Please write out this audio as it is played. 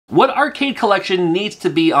What arcade collection needs to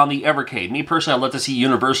be on the Evercade? Me personally, I'd love to see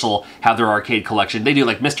Universal have their arcade collection. They do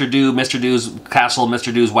like Mr. Do's Castle,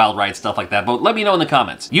 Mr. Do's Wild Ride, stuff like that, but let me know in the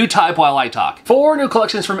comments. You type while I talk. 4 new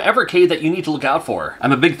collections from Evercade that you need to look out for.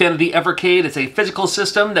 I'm a big fan of the Evercade. It's a physical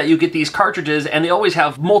system that you get these cartridges, and they always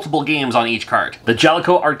have multiple games on each cart. The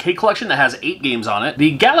Jaleco arcade collection that has 8 games on it.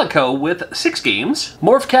 The Galeco with 6 games.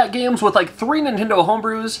 Morphcat Games with like 3 Nintendo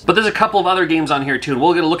homebrews, but there's a couple of other games on here too, and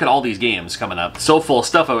we'll get a look at all these games coming up. So full of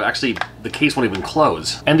stuff, actually, the case won't even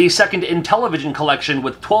close. And the second Intellivision collection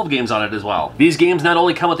with 12 games on it as well. These games not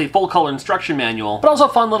only come with a full color instruction manual, but also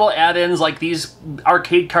fun little add-ins like these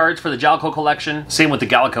arcade cards for the Jaleco collection. Same with the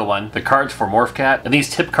Galeco one. The cards for Morphcat, and these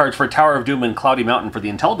tip cards for Tower of Doom and Cloudy Mountain for the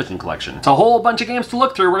Intellivision collection. It's a whole bunch of games to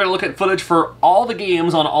look through. We're gonna look at footage for all the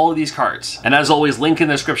games on all of these carts. And as always, link in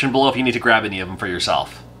the description below if you need to grab any of them for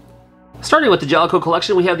yourself. Starting with the Jaleco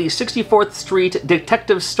collection, we have the 64th Street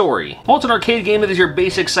Detective Story. Well, it's an arcade game that is your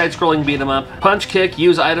basic side-scrolling beat-em-up. Punch, kick,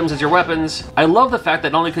 use items as your weapons. I love the fact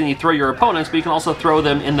that not only can you throw your opponents, but you can also throw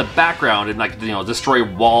them in the background and, like, you know, destroy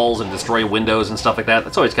walls and destroy windows and stuff like that.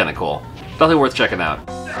 That's always kind of cool. Definitely worth checking out.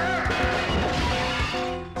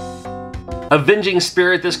 Avenging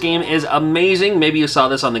Spirit, this game is amazing. Maybe you saw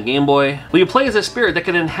this on the Game Boy. Well, you play as a spirit that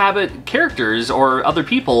can inhabit characters or other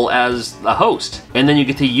people as a host, and then you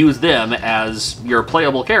get to use them as your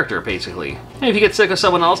playable character, basically. And if you get sick of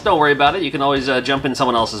someone else, don't worry about it. You can always jump in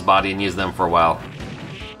someone else's body and use them for a while.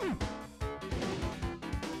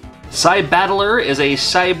 Battler is a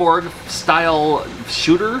cyborg-style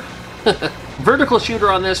shooter. Vertical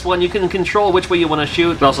shooter on this one. You can control which way you want to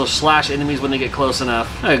shoot, but also slash enemies when they get close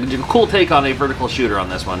enough. A cool take on a vertical shooter on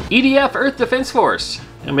this one. EDF Earth Defense Force.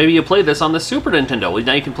 And maybe you played this on the Super Nintendo.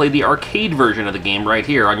 Now you can play the arcade version of the game right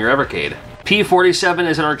here on your Evercade. P47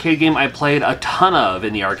 is an arcade game I played a ton of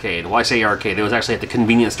in the arcade. Well, I say arcade, it was actually at the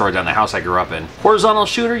convenience store down the house I grew up in. Horizontal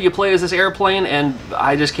shooter, you play as this airplane, and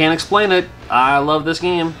I just can't explain it. I love this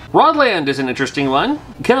game. Rodland is an interesting one.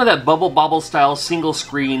 Kind of that Bubble Bobble style single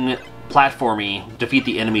screen platformy, defeat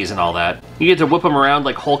the enemies and all that. You get to whip them around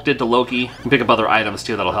like Hulk did to Loki, and pick up other items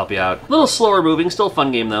too that'll help you out. A little slower moving, still a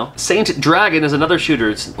fun game though. Saint Dragon is another shooter,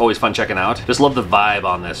 it's always fun checking out. Just love the vibe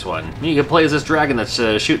on this one. You can play as this dragon that's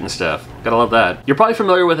shooting stuff. Gotta love that. You're probably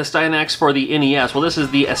familiar with Astyanax for the NES. Well, this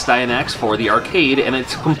is the Astyanax for the arcade, and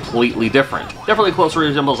it's completely different. Definitely closer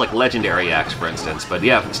resembles like Legendary Axe, for instance, but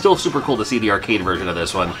yeah, it's still super cool to see the arcade version of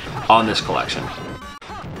this one on this collection.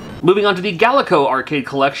 Moving on to the Galeco arcade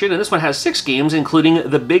collection, and this one has 6 games, including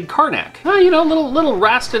the Big Karnak. You know, little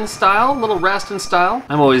Raston style,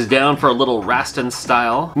 I'm always down for a little Raston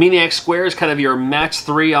style. Maniac Square is kind of your match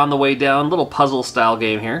 3 on the way down, little puzzle style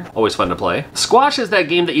game here. Always fun to play. Squash is that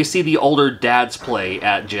game that you see the older dads play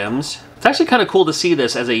at gyms. It's actually kind of cool to see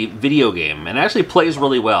this as a video game, and it actually plays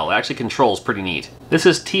really well. It actually controls pretty neat. This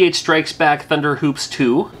is TH Strikes Back Thunder Hoops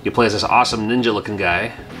 2. You play as this awesome ninja-looking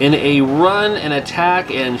guy in a run and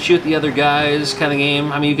attack and shoot the other guys kind of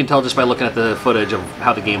game. I mean, you can tell just by looking at the footage of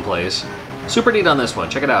how the game plays. Super neat on this one.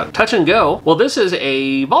 Check it out. Touch and Go. Well, this is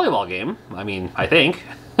a volleyball game. I mean, I think.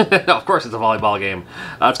 No, of course it's a volleyball game.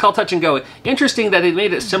 It's called Touch and Go. Interesting that they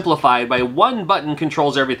made it simplified by one button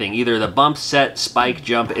controls everything. Either the bump, set, spike,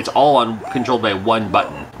 jump. It's all controlled by one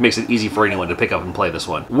button. Makes it easy for anyone to pick up and play this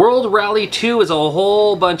one. World Rally 2 is a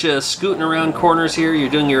whole bunch of scooting around corners here. You're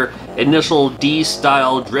doing your initial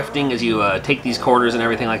D-style drifting as you take these corners and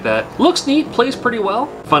everything like that. Looks neat, plays pretty well.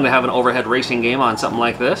 Fun to have an overhead racing game on something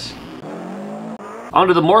like this.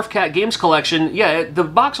 Onto the Morphcat Games collection. Yeah, the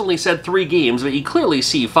box only said 3 games, but you clearly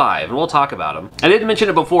see 5, and we'll talk about them. I didn't mention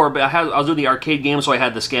it before, but I was doing the arcade games, so I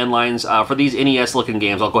had the scan lines. For these NES-looking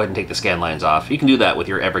games, I'll go ahead and take the scan lines off. You can do that with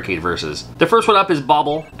your Evercade versus. The first one up is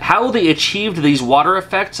Bobble. How they achieved these water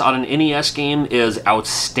effects on an NES game is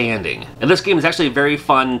outstanding. And this game is actually a very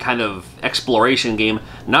fun kind of exploration game.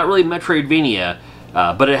 Not really Metroidvania,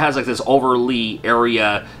 but it has like this overlay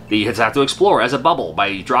area that you just have to explore as a bubble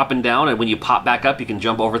by dropping down, and when you pop back up you can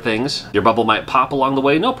jump over things. Your bubble might pop along the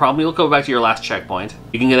way, no problem, you'll go back to your last checkpoint.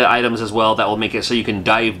 You can get items as well that will make it so you can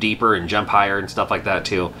dive deeper and jump higher and stuff like that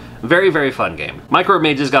too. Very, very fun game. Micro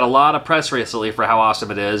Mages got a lot of press recently for how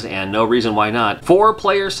awesome it is, and no reason why not. 4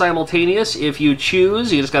 players simultaneous if you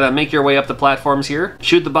choose. You just gotta make your way up the platforms here.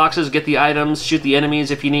 Shoot the boxes, get the items, shoot the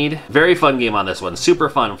enemies if you need. Very fun game on this one. Super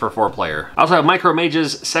fun for 4 player. I also have Micro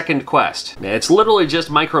Mages Second Quest. It's literally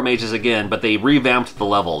just Micro Mages again, but they revamped the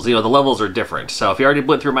levels. You know, the levels are different. So if you already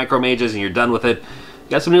went through Micro Mages and you're done with it,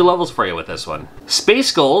 Got some new levels for you with this one.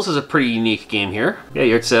 Space Gulls is a pretty unique game here. Yeah,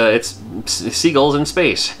 it's seagulls in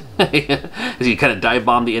space. As you kind of dive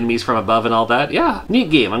bomb the enemies from above and all that. Yeah,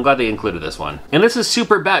 neat game. I'm glad they included this one. And this is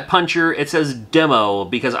Super Bat Puncher. It says demo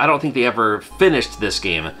because I don't think they ever finished this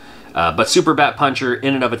game. But Super Bat Puncher,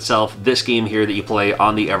 in and of itself, this game here that you play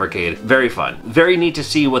on the Evercade, very fun. Very neat to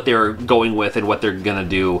see what they're going with and what they're gonna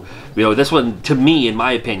do. You know, this one, to me, in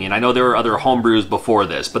my opinion, I know there were other homebrews before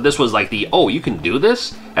this, but this was like the, oh, you can do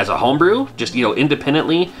this as a homebrew? Just, you know,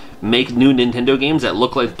 independently make new Nintendo games that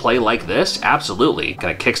look like, play like this? Absolutely.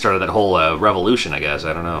 Kind of kickstarted that whole revolution, I guess.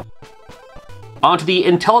 I don't know. On to the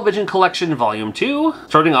Intellivision Collection Volume 2,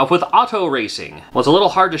 starting off with Auto Racing. Well, it's a little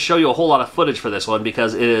hard to show you a whole lot of footage for this one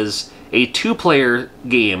because it is a two-player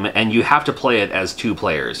game and you have to play it as two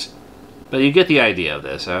players. But you get the idea of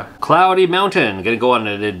this, huh? Cloudy Mountain, gonna go on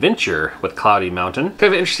an adventure with Cloudy Mountain.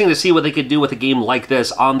 Kind of interesting to see what they could do with a game like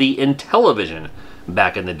this on the Intellivision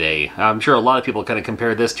back in the day. I'm sure a lot of people kind of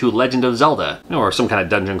compare this to Legend of Zelda, or some kind of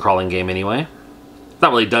dungeon crawling game anyway.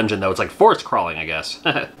 Not really dungeon though, it's like forest crawling, I guess.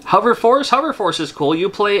 Hover Force is cool. You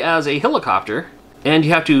play as a helicopter, and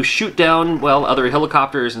you have to shoot down, well, other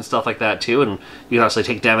helicopters and stuff like that too, and you can also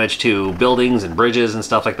take damage to buildings and bridges and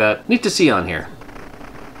stuff like that. Neat to see on here.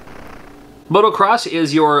 Motocross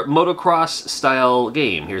is your motocross style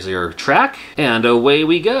game. Here's your track, and away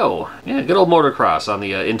we go. Yeah, good old motocross on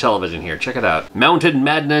the Intellivision here. Check it out. Mountain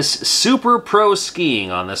Madness Super Pro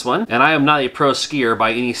Skiing on this one. And I am not a pro skier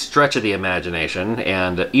by any stretch of the imagination,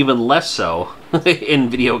 and even less so in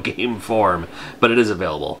video game form, but it is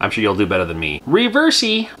available. I'm sure you'll do better than me.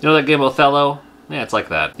 Reversey, you know that game Othello? Yeah, it's like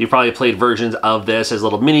that. You probably played versions of this as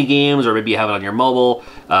little mini games, or maybe you have it on your mobile.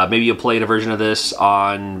 Maybe you played a version of this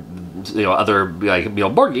on, you know, other like, you know,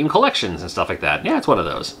 board game collections and stuff like that. Yeah, it's one of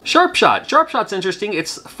those. Sharp Shot. Sharp Shot's interesting.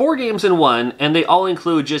 It's 4 games in one, and they all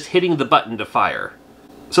include just hitting the button to fire.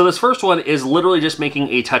 So this first one is literally just making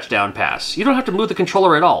a touchdown pass. You don't have to move the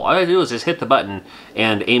controller at all. All I do is just hit the button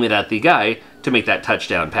and aim it at the guy to make that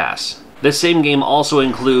touchdown pass. This same game also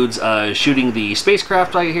includes shooting the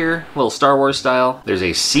spacecraft right here, a little Star Wars style. There's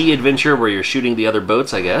a sea adventure where you're shooting the other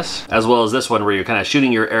boats, I guess, as well as this one where you're kind of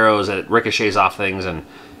shooting your arrows and it ricochets off things, and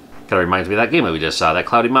kind of reminds me of that game that we just saw, that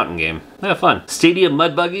Cloudy Mountain game. Yeah, fun. Stadium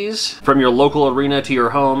Mud Buggies, from your local arena to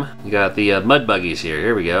your home. You got the Mud Buggies here.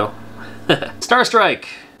 Here we go. Star Strike.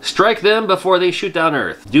 Strike them before they shoot down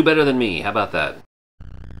Earth. Do better than me. How about that?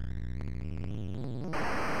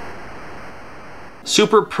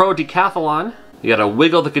 Super Pro Decathlon. You gotta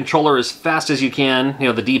wiggle the controller as fast as you can, you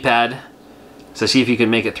know, the D-pad, to see if you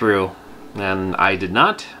can make it through. And I did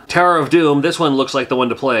not. Tower of Doom, this one looks like the one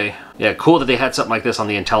to play. Yeah, cool that they had something like this on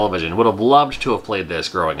the Intellivision. Would have loved to have played this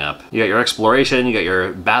growing up. You got your exploration, you got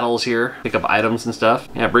your battles here, pick up items and stuff.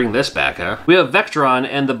 Yeah, bring this back, huh? We have Vectron,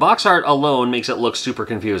 and the box art alone makes it look super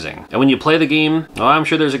confusing. And when you play the game, oh, I'm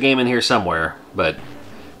sure there's a game in here somewhere, but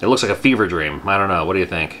it looks like a fever dream. I don't know, what do you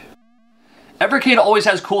think? Evercade always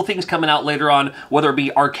has cool things coming out later on, whether it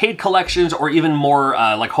be arcade collections or even more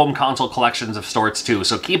like home console collections of sorts too.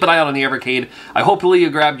 So keep an eye out on the Evercade. I hope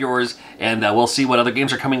you grabbed yours, and we'll see what other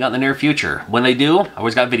games are coming out in the near future. When they do, I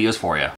always got videos for you.